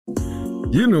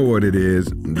You know what it is.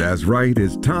 That's right.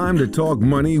 It's time to talk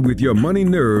money with your money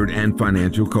nerd and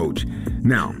financial coach.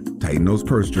 Now, tighten those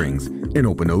purse strings and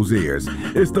open those ears.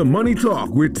 It's the Money Talk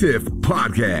with Tiff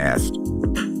podcast.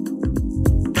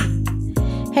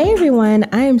 Hey everyone,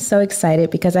 I am so excited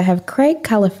because I have Craig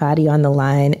Calafati on the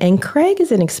line, and Craig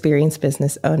is an experienced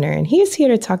business owner, and he is here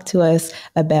to talk to us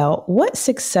about what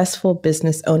successful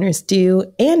business owners do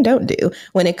and don't do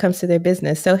when it comes to their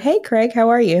business. So hey Craig, how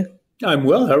are you? I'm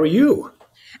well. How are you?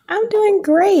 I'm doing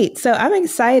great. So I'm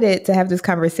excited to have this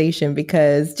conversation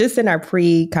because just in our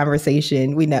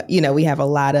pre-conversation, we know, we have a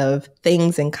lot of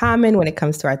things in common when it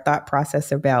comes to our thought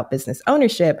process about business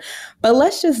ownership. But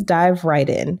let's just dive right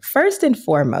in. First and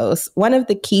foremost, one of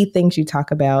the key things you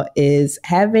talk about is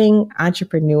having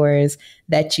entrepreneurs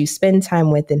that you spend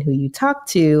time with and who you talk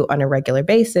to on a regular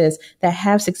basis that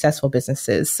have successful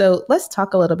businesses. So let's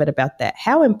talk a little bit about that.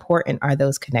 How important are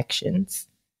those connections?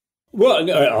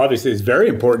 Well, obviously, it's very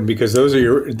important because those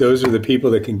are the people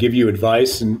that can give you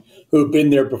advice and who've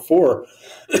been there before.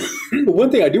 But one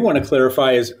thing I do want to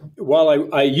clarify is, while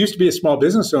I used to be a small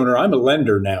business owner, I'm a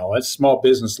lender now, a small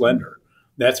business lender.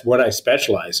 That's what I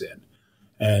specialize in.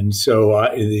 And so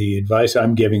the advice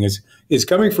I'm giving is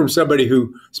coming from somebody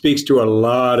who speaks to a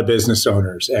lot of business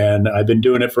owners, and I've been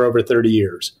doing it for over 30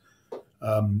 years.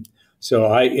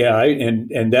 So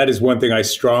and that is one thing I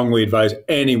strongly advise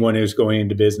anyone who's going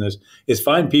into business is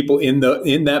find people in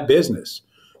that business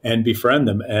and befriend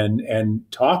them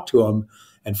and talk to them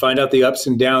and find out the ups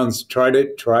and downs. Try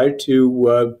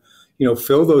to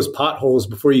fill those potholes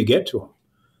before you get to them,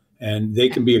 and they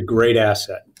can be a great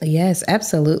asset. Yes,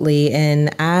 absolutely.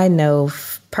 And I know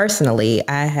personally,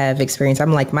 I have experience.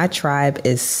 I'm like, my tribe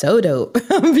is so dope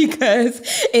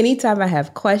because anytime I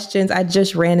have questions, I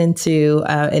just ran into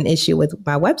an issue with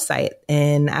my website,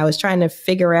 and I was trying to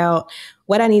figure out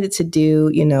what I needed to do,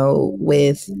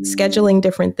 with scheduling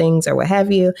different things or what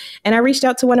have you. And I reached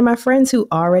out to one of my friends who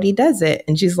already does it.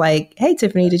 And she's like, hey,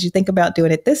 Tiffany, did you think about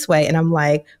doing it this way? And I'm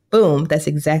like, boom, that's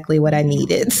exactly what I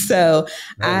needed. So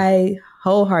I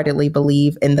wholeheartedly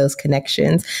believe in those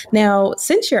connections. Now,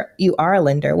 since you are a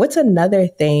lender, what's another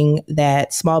thing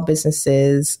that small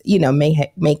businesses,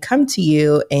 may come to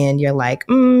you and you're like,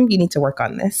 you need to work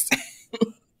on this?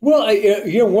 Well,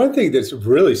 one thing that's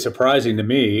really surprising to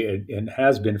me and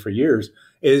has been for years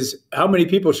is how many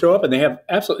people show up and they have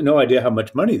absolutely no idea how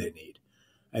much money they need.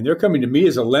 And they're coming to me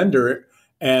as a lender.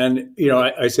 And,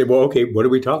 I say, well, okay, what are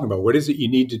we talking about? What is it you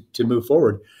need to move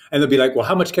forward? And they'll be like, well,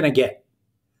 how much can I get?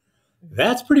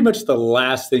 That's pretty much the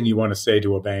last thing you want to say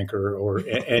to a banker or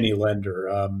any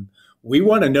lender. We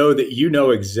want to know that you know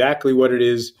exactly what it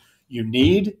is you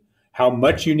need, how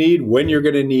much you need, when you're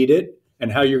going to need it,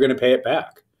 and how you're going to pay it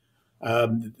back.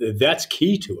 That's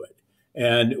key to it.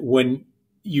 And when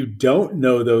you don't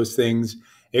know those things,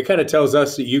 it kind of tells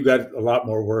us that you got a lot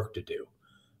more work to do.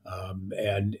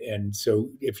 And so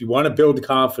if you want to build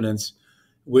confidence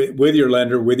with your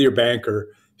lender, with your banker,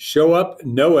 show up,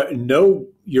 know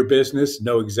your business,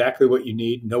 know exactly what you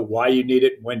need, know why you need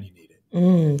it, when you need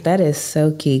it. That is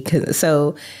so key.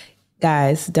 So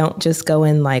guys, don't just go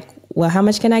in like, well, how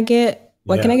much can I get?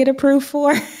 What can I get approved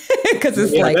for? Because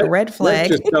it's a red flag.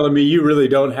 That's just telling me you really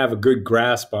don't have a good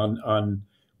grasp on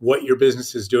what your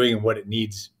business is doing and what it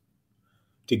needs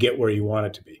to get where you want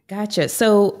it to be. Gotcha.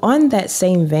 So on that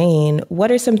same vein,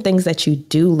 what are some things that you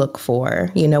do look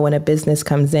for, when a business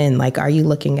comes in? Like, are you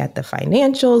looking at the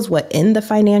financials? What in the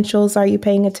financials are you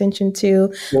paying attention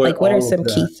to? What are some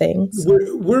key things?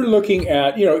 We're looking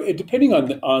at, depending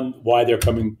on why they're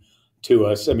coming to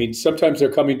us. I mean, sometimes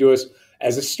they're coming to us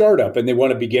as a startup and they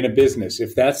want to begin a business.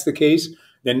 If that's the case,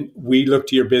 then we look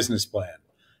to your business plan.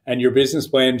 And your business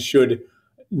plan should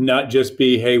not just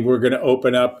be, hey, we're going to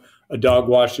open up a dog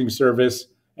washing service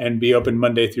and be open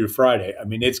Monday through Friday. I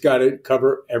mean, it's got to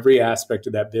cover every aspect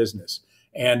of that business.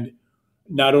 And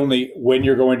not only when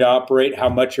you're going to operate, how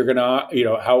much you're going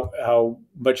to, how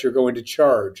much you're going to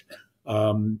charge,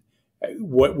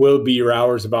 what will be your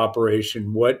hours of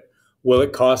operation, what will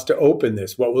it cost to open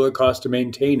this, what will it cost to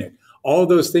maintain it. All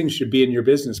those things should be in your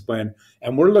business plan.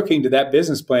 And we're looking to that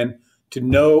business plan to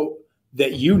know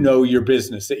that you know your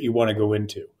business that you want to go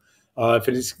into. If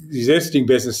it's existing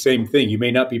business, same thing. You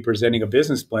may not be presenting a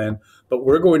business plan, but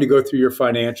we're going to go through your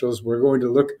financials. We're going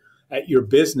to look at your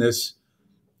business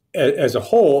as a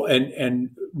whole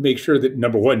and make sure that,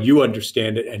 number one, you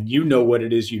understand it and you know what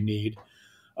it is you need.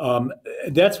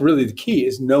 That's really the key,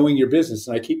 is knowing your business.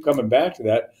 And I keep coming back to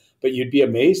that, but you'd be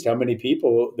amazed how many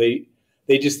people, they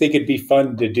just think it'd be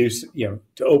fun to do,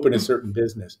 to open a certain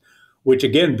business, which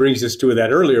again brings us to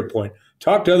that earlier point.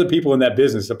 Talk to other people in that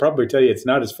business. They'll probably tell you it's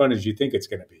not as fun as you think it's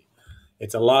going to be.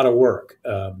 It's a lot of work.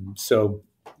 I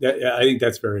think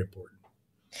that's very important.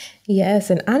 Yes.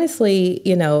 And honestly,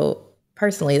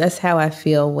 personally, that's how I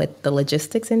feel with the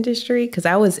logistics industry, because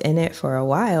I was in it for a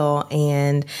while.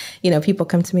 And, people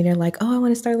come to me, they're like, oh, I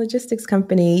want to start a logistics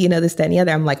company, this, that, and the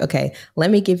other. I'm like, okay, let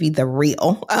me give you the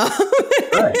real.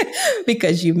 Right.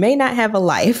 Because you may not have a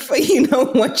life,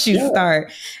 once you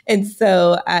start. And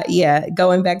so,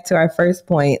 going back to our first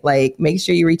point, like make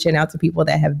sure you're reaching out to people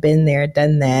that have been there,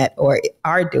 done that, or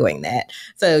are doing that.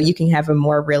 So you can have a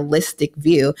more realistic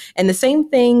view. And the same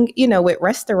thing, with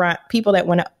restaurant people that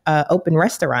want to open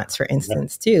restaurants, for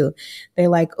instance, too. They're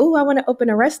like, oh, I want to open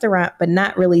a restaurant, but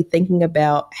not really thinking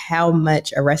about how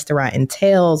much a restaurant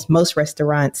entails. Most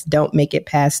restaurants don't make it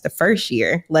past the first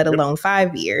year, let alone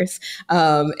 5 years.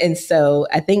 And so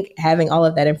I think having all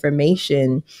of that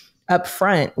information up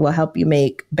front will help you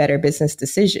make better business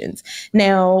decisions.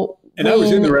 Now, I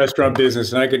was in the restaurant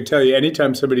business, and I can tell you,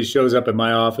 anytime somebody shows up at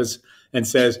my office and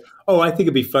says, oh, I think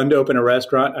it'd be fun to open a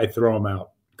restaurant, I throw them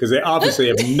out because they obviously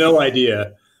have no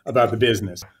idea about the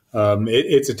business.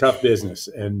 It's a tough business,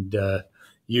 and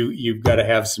you've got to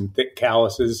have some thick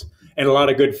calluses and a lot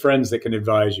of good friends that can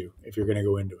advise you if you're going to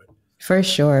go into it. For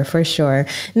sure. For sure.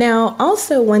 Now,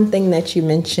 also one thing that you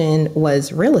mentioned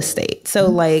was real estate. So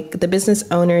like the business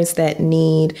owners that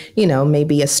need,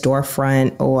 maybe a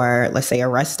storefront or let's say a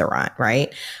restaurant,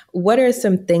 right? What are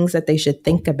some things that they should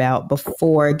think about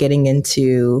before getting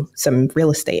into some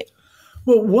real estate?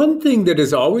 Well, one thing that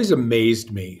has always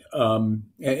amazed me, and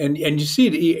you see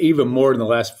it even more in the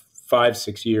last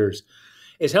 5-6 years,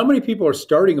 is how many people are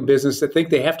starting a business that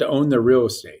think they have to own their real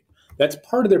estate. That's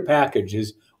part of their package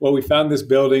is, well, we found this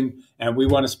building and we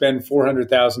want to spend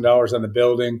 $400,000 on the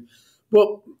building.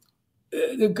 Well,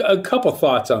 a couple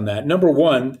thoughts on that. Number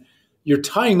one, you're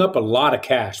tying up a lot of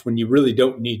cash when you really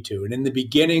don't need to. And in the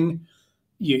beginning,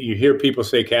 you hear people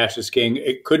say cash is king.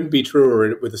 It couldn't be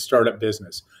truer with a startup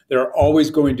business. There are always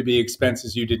going to be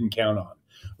expenses you didn't count on.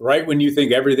 Right when you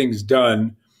think everything's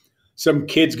done, some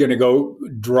kid's going to go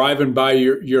driving by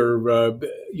your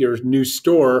new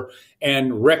store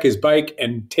and wreck his bike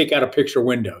and take out a picture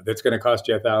window that's going to cost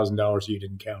you $1,000 you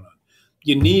didn't count on.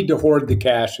 You need to hoard the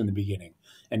cash in the beginning,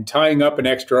 and tying up an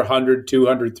extra $100,000,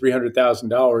 $200,000,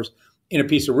 $300,000 in a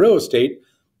piece of real estate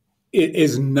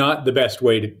is not the best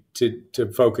way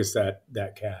to focus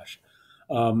that cash.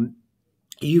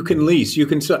 You can lease. You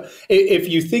can, if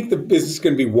you think the business is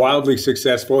going to be wildly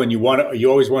successful and you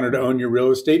always wanted to own your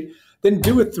real estate, then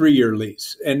do a 3-year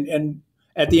lease. And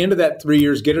at the end of that 3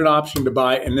 years, get an option to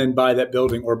buy and then buy that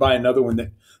building or buy another one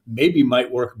that maybe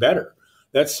might work better.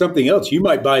 That's something else. You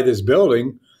might buy this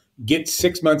building, get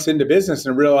 6 months into business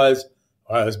and realize,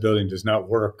 wow, this building does not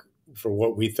work for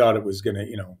what we thought it was going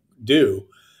to, do.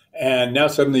 And now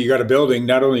suddenly you got a building.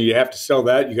 Not only you have to sell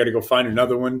that, you got to go find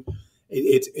another one.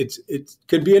 It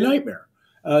could be a nightmare.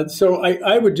 So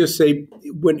I would just say,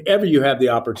 whenever you have the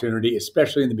opportunity,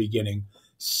 especially in the beginning,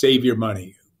 save your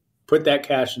money, put that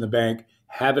cash in the bank,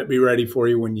 have it be ready for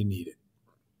you when you need it.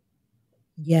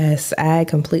 Yes, I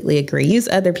completely agree. Use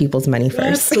other people's money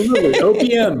first. Absolutely.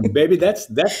 OPM, baby. That's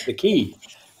the key.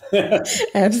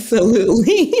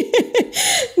 Absolutely.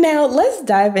 Now, let's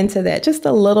dive into that just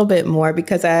a little bit more,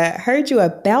 because I heard you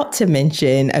about to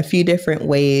mention a few different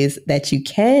ways that you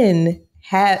can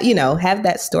have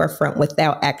that storefront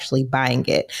without actually buying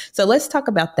it. So let's talk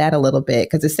about that a little bit,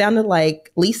 because it sounded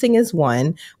like leasing is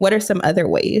one. What are some other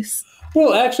ways?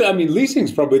 Well, actually, leasing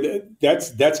is probably,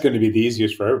 that's going to be the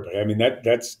easiest for everybody.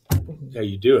 That's how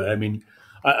you do it.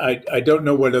 I don't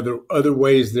know what other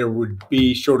ways there would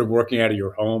be short of working out of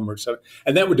your home or something.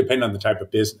 And that would depend on the type of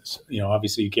business.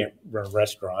 Obviously you can't run a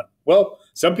restaurant. Well,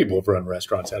 some people have run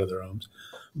restaurants out of their homes.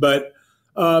 But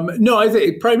no, I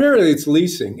think primarily it's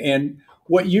leasing. And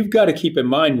what you've got to keep in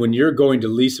mind when you're going to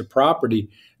lease a property,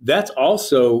 that's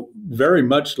also very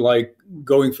much like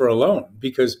going for a loan,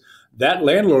 because that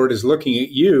landlord is looking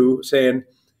at you saying,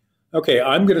 okay,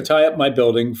 I'm going to tie up my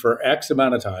building for X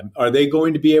amount of time. Are they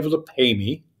going to be able to pay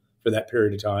me for that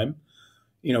period of time?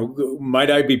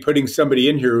 Might I be putting somebody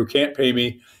in here who can't pay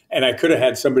me, and I could have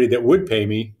had somebody that would pay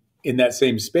me in that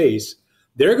same space?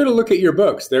 They're going to look at your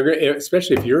books. They're going to,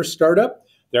 especially if you're a startup,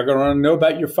 they're going to want to know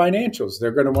about your financials.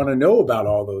 They're going to want to know about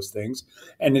all those things.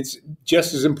 And it's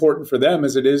just as important for them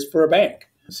as it is for a bank.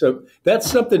 So that's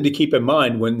something to keep in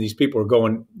mind when these people are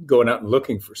going out and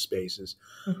looking for spaces.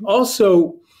 Mm-hmm.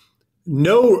 Also,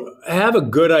 have a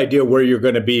good idea where you're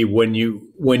going to be when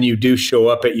you do show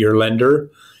up at your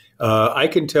lender. I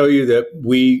can tell you that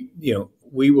we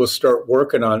will start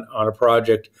working on a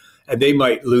project, and they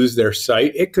might lose their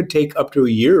site. It could take up to a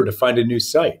year to find a new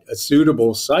site, a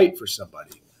suitable site for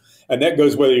somebody. And that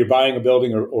goes whether you're buying a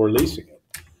building or leasing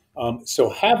it. So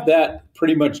have that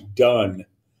pretty much done.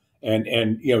 And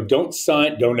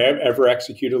don't ever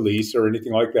execute a lease or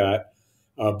anything like that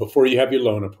before you have your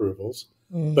loan approvals.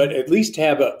 But at least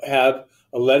have a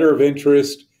letter of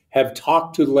interest, have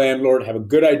talked to the landlord, have a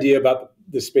good idea about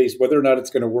the space, whether or not it's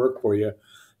going to work for you.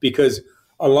 Because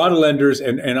a lot of lenders,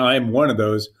 and I'm one of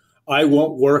those, I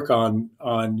won't work on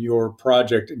your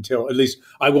project until, at least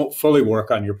I won't fully work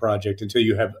on your project until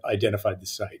you have identified the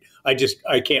site. I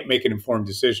can't make an informed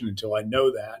decision until I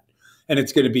know that. And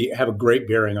it's going to have a great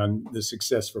bearing on the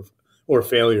success or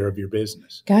failure of your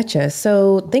business. Gotcha.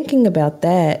 So thinking about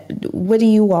that, what do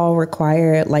you all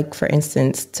require, like, for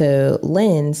instance, to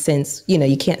lend, since,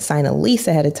 you can't sign a lease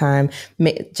ahead of time,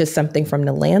 just something from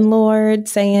the landlord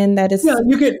saying that it's... Yeah,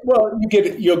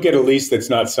 you'll get a lease that's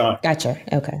not signed. Gotcha.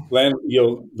 Okay.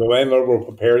 The landlord will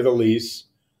prepare the lease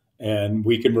and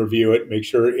we can review it, make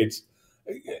sure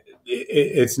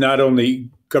it's not only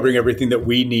covering everything that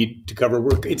we need to cover,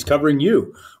 it's covering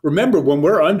you. Remember, when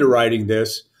we're underwriting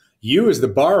this, you as the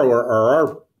borrower are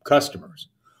our customers.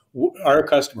 Our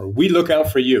customer. We look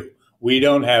out for you. We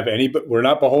don't have but we're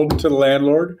not beholden to the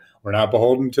landlord. We're not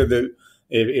beholden to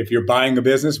if you're buying a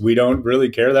business, we don't really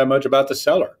care that much about the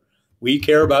seller. We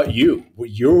care about you.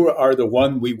 You are the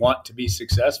one we want to be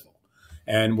successful.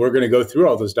 And we're going to go through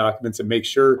all those documents and make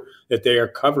sure that they are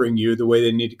covering you the way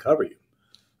they need to cover you.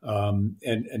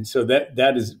 And so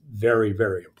that is very,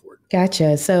 very important.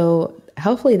 Gotcha. So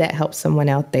hopefully that helps someone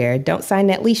out there. Don't sign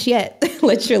that lease yet.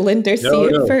 Let your lender see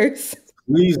it first.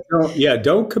 Please don't. Yeah,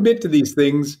 don't commit to these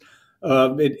things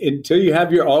until you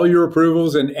have all your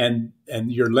approvals and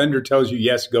your lender tells you,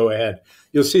 yes, go ahead.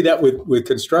 You'll see that with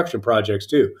construction projects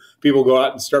too. People go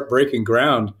out and start breaking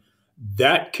ground.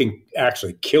 That can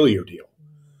actually kill your deal.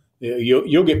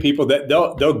 You'll get people that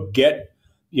they'll get,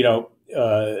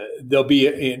 they'll be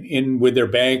in with their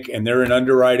bank and they're in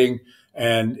underwriting,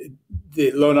 and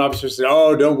the loan officer says,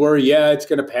 "Oh, don't worry, yeah, it's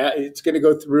going to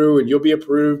go through, and you'll be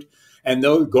approved." And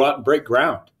they'll go out and break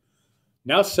ground.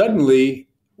 Now suddenly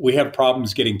we have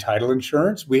problems getting title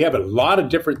insurance. We have a lot of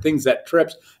different things that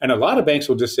trips, and a lot of banks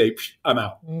will just say, "I'm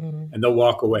out," and they'll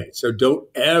walk away. So don't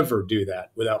ever do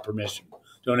that without permission.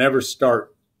 Don't ever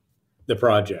start the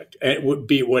project, and it would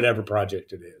be whatever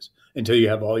project it is, until you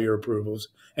have all your approvals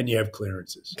and you have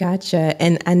clearances. Gotcha.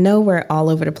 And I know we're all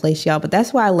over the place, y'all, but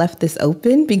that's why I left this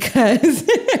open, because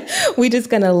we're just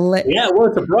going to let... Yeah, well,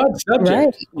 it's a broad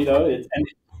subject, right.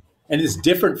 And it's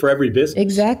different for every business.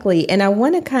 Exactly. And I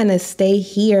want to kind of stay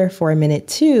here for a minute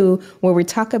too, where we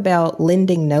talk about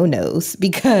lending no-nos,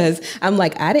 because I'm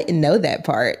like, I didn't know that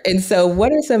part. And so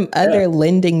what are some other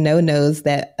lending no-nos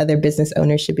that other business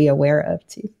owners should be aware of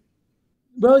too?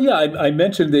 Well, yeah, I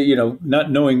mentioned that,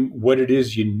 not knowing what it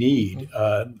is you need.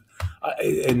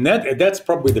 And that's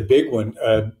probably the big one.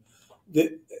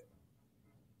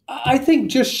 I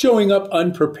think just showing up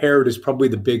unprepared is probably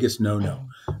the biggest no-no.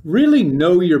 Really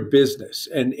know your business.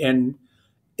 And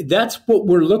that's what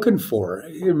we're looking for.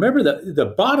 Remember,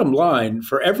 the bottom line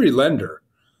for every lender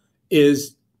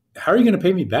is, how are you going to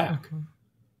pay me back?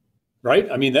 Right?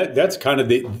 I mean, that's kind of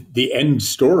the end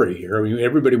story here. I mean,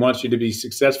 everybody wants you to be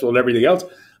successful and everything else,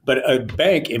 but a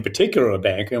bank, in particular a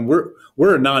bank, and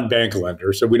we're a non-bank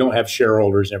lender, so we don't have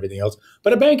shareholders and everything else,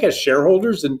 but a bank has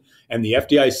shareholders and the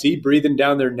FDIC breathing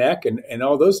down their neck and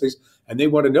all those things, and they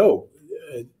want to know,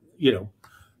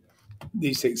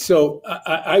 these things. So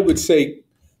I would say,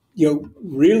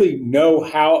 really know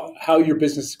how your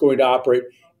business is going to operate,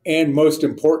 and most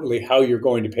importantly, how you're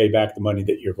going to pay back the money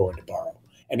that you're going to borrow.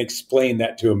 And explain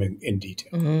that to them in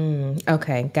detail.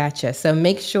 Okay, gotcha. So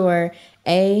make sure,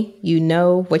 you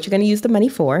know what you're going to use the money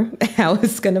for, how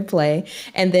it's going to play,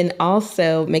 and then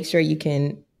also make sure you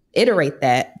can iterate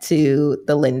that to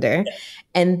the lender,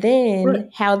 and then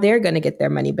how they're going to get their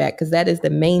money back, because that is the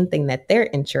main thing that they're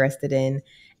interested in.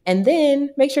 And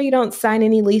then make sure you don't sign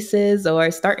any leases or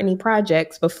start any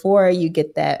projects before you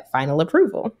get that final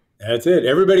approval. That's it.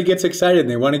 Everybody gets excited and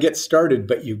they want to get started,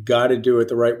 but you've got to do it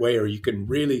the right way, or you can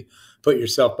really put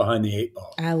yourself behind the 8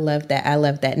 ball. I love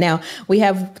that. Now, we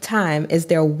have time. Is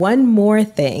there one more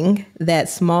thing that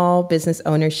small business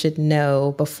owners should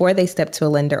know before they step to a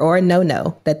lender, or a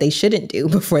no-no that they shouldn't do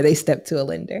before they step to a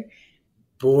lender?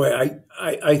 Boy,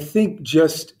 I think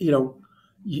just,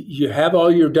 you have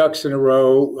all your ducks in a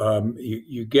row.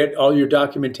 You get all your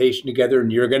documentation together,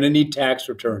 and you're going to need tax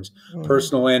returns,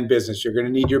 personal and business. You're going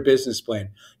to need your business plan.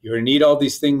 You're going to need all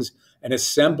these things and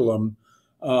assemble them.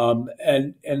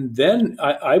 And then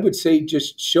I would say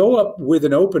just show up with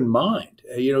an open mind.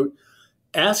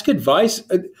 Ask advice.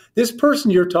 This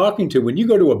person you're talking to, when you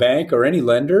go to a bank or any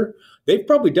lender, they've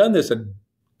probably done this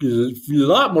a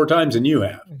lot more times than you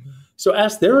have. Mm-hmm. So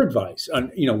ask their advice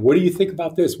on, what do you think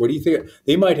about this? What do you think?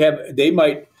 They might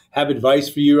have advice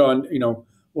for you on,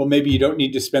 well, maybe you don't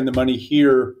need to spend the money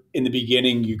here in the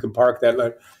beginning. You can park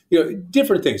that,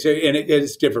 different things. And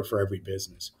it's different for every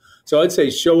business. So I'd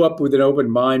say show up with an open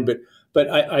mind, but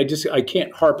I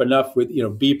can't harp enough with,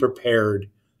 be prepared,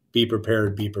 be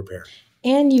prepared, be prepared.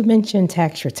 And you mentioned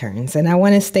tax returns, and I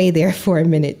want to stay there for a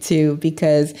minute too,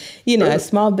 because, as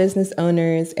small business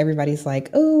owners, everybody's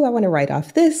like, oh, I want to write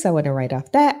off this. I want to write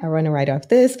off that. I want to write off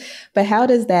this. But how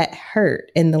does that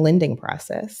hurt in the lending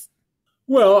process?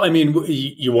 Well,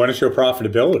 you want to show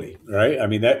profitability,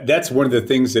 right? That's one of the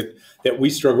things that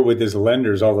we struggle with as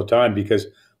lenders all the time, because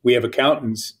we have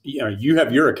accountants, you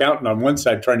have your accountant on one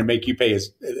side trying to make you pay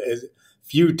as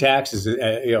few taxes,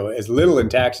 as little in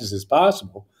taxes as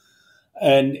possible.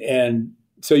 And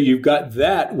so you've got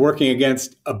that working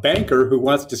against a banker who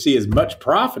wants to see as much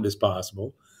profit as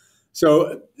possible.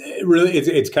 So really,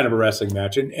 it's kind of a wrestling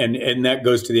match, and that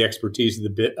goes to the expertise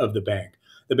of the bank.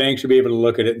 The bank should be able to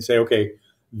look at it and say, okay,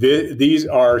 these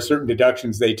are certain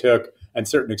deductions they took and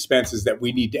certain expenses that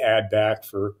we need to add back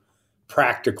for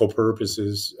practical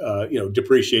purposes.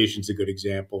 Depreciation is a good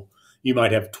example. You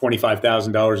might have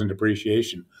 $25,000 in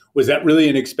depreciation. Was that really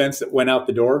an expense that went out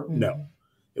the door? Mm-hmm. No.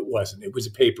 It wasn't. It was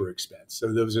a paper expense.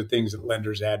 So those are things that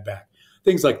lenders add back,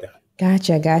 things like that.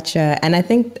 Gotcha. And I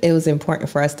think it was important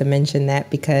for us to mention that,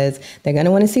 because they're going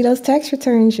to want to see those tax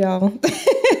returns, y'all.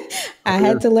 I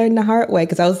had to learn the hard way,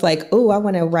 because I was like, oh, I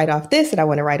want to write off this and I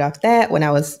want to write off that when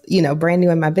I was, brand new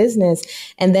in my business.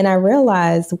 And then I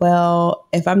realized, well,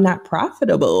 if I'm not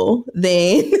profitable,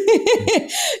 then,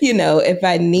 if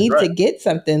I need to get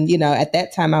something, at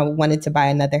that time I wanted to buy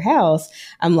another house.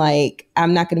 I'm like,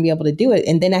 I'm not going to be able to do it.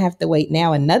 And then I have to wait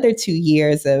now another 2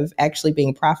 years of actually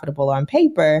being profitable on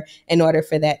paper in order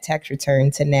for that tax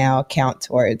return to now count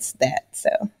towards that. So.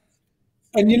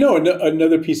 And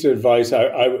another piece of advice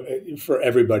I for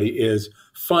everybody is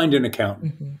find an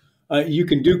accountant. Mm-hmm. You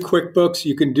can do QuickBooks.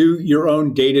 You can do your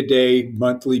own day-to-day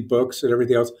monthly books and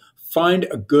everything else. Find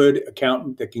a good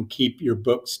accountant that can keep your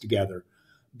books together.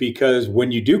 Because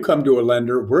when you do come to a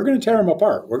lender, we're going to tear them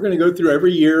apart. We're going to go through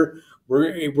every year.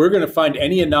 We're going to find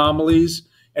any anomalies,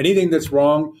 anything that's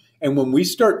wrong. And when we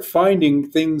start finding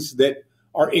things that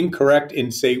are incorrect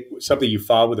in, say, something you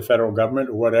filed with the federal government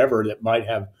or whatever that might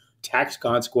have tax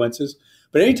consequences.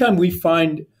 But anytime we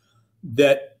find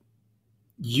that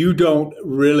you don't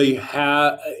really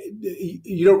have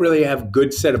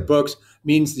good set of books,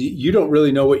 means that you don't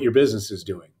really know what your business is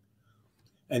doing.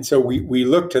 And so we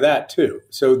look to that too.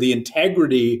 So the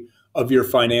integrity of your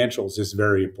financials is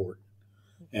very important.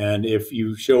 And if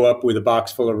you show up with a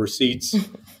box full of receipts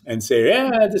and say,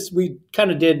 we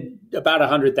kind of did about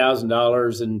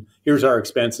 $100,000 and here's our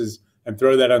expenses, and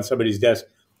throw that on somebody's desk,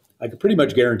 I can pretty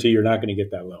much guarantee you're not going to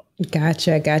get that loan.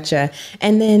 Gotcha.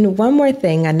 And then one more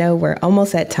thing, I know we're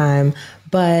almost at time,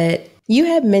 but you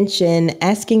had mentioned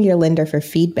asking your lender for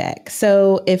feedback.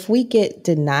 So if we get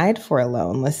denied for a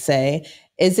loan, let's say,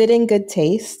 is it in good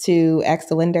taste to ask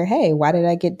the lender, hey, why did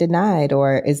I get denied?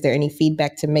 Or is there any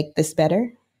feedback to make this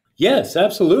better? Yes,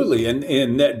 absolutely.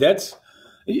 And that's,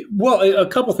 well, a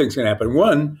couple things can happen.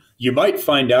 One, you might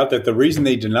find out that the reason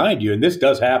they denied you, and this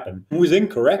does happen, was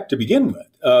incorrect to begin with.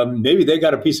 Maybe they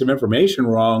got a piece of information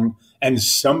wrong and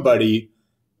somebody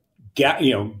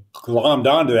glommed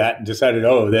onto that and decided,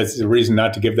 that's the reason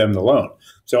not to give them the loan.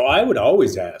 So I would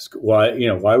always ask, why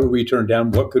were we turned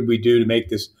down? What could we do to make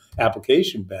this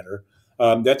application better?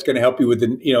 That's going to help you with,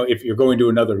 if you're going to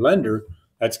another lender,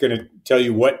 that's going to tell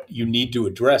you what you need to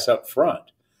address up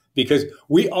front. Because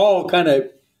we all kind of,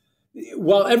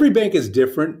 while every bank is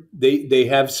different, they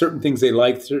have certain things they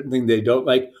like, certain things they don't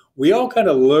like. We all kind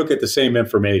of look at the same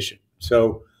information.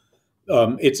 So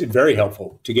it's very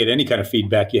helpful to get any kind of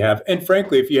feedback you have. And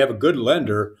frankly, if you have a good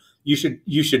lender, you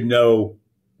should know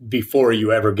before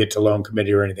you ever get to loan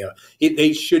committee or anything else.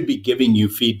 They should be giving you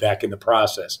feedback in the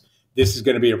process. This is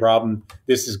going to be a problem.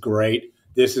 This is great.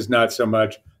 This is not so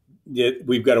much.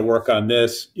 We've got to work on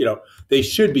this. They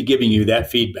should be giving you that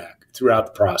feedback throughout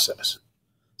the process.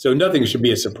 So nothing should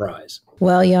be a surprise.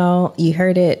 Well, y'all, you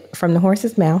heard it from the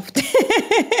horse's mouth.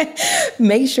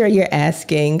 Make sure you're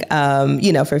asking,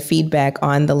 for feedback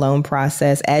on the loan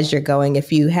process as you're going.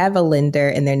 If you have a lender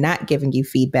and they're not giving you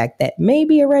feedback, that may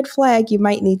be a red flag. You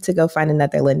might need to go find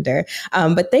another lender.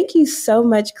 But thank you so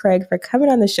much, Craig, for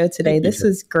coming on the show today. This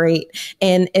was great.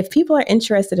 And if people are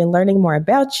interested in learning more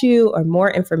about you or more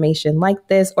information like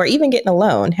this, or even getting a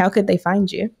loan, how could they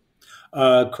find you?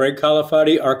 Craig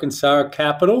Calafati, Arkansas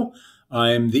Capital.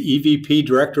 I'm the EVP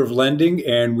Director of Lending,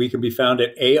 and we can be found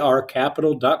at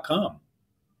arcapital.com.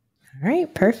 All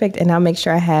right, perfect. And I'll make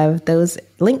sure I have those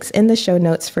links in the show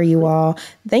notes for you all.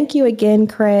 Thank you again,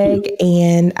 Craig.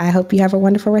 And I hope you have a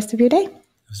wonderful rest of your day.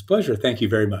 It's a pleasure. Thank you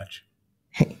very much.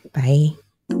 Bye.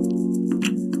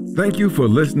 Thank you for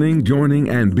listening, joining,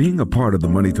 and being a part of the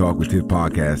Money Talk with Tiff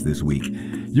podcast this week.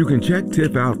 You can check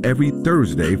Tiff out every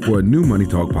Thursday for a new Money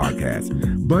Talk podcast.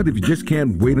 But if you just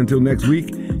can't wait until next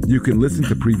week, you can listen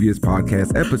to previous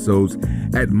podcast episodes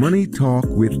at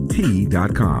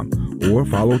moneytalkwitht.com or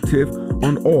follow Tiff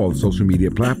on all social media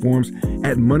platforms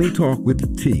at Money Talk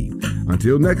with T.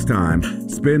 Until next time,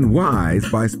 spend wise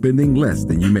by spending less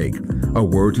than you make. A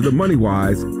word to the money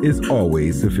wise is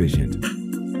always sufficient.